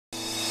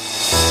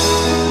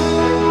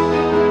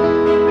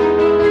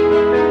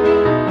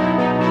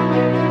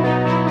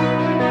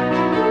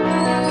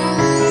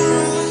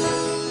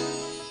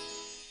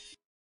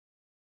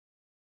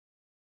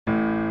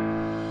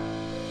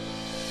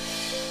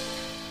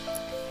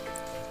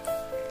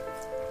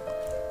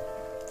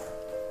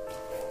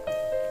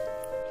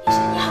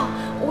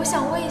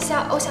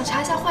下，我想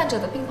查一下患者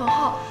的病房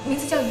号，名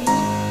字叫于一。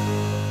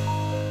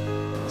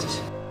谢谢。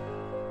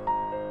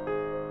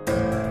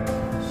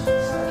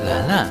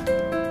兰兰。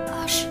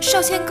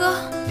少谦哥，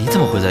你怎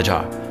么会在这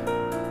儿？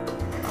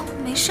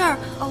没事儿，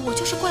我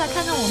就是过来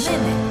看看我妹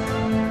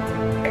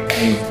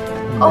妹。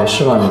没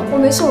事吧你？我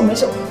没事，我没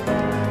事。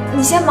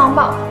你先忙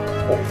吧，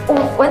我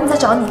晚点再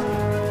找你。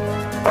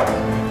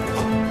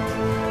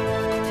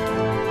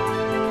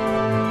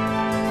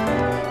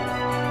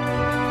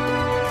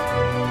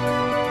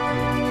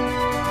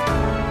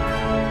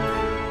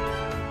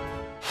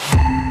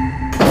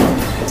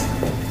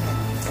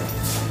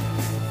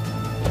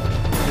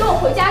跟我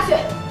回家去，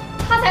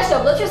他才舍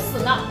不得去死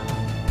呢。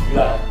于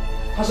兰，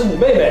她是你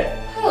妹妹，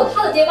他有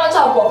他的爹妈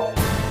照顾，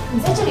你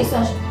在这里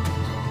算什么？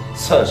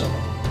算什么？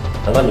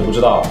难道你不知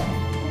道？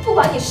不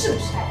管你是不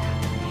是爱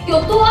他，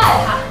有多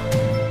爱他，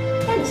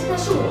但你现在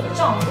是我的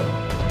丈夫，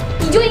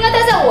你就应该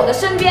待在我的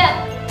身边。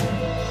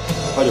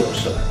很快就不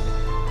是了。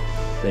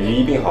等于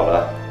一病好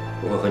了，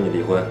我会和你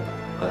离婚，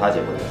和他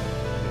结婚的。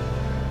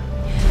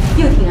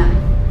幼婷啊，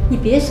你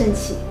别生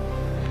气。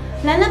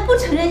兰兰不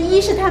承认依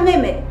依是她妹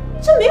妹，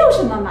这没有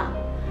什么嘛。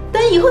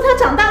等以后她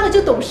长大了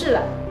就懂事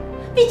了。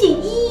毕竟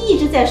依依一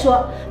直在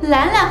说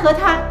兰兰和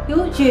她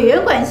有血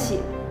缘关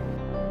系。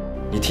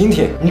你听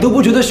听，你都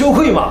不觉得羞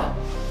愧吗？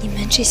你们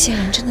这些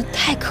人真的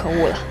太可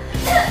恶了！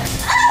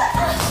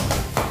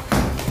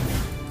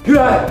于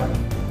兰，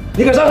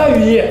你敢伤害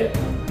雨衣？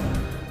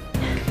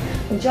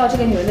你知道这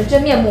个女人的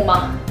真面目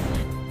吗？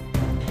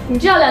你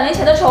知道2年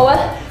前的丑闻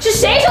是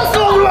谁手撕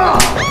的？够了！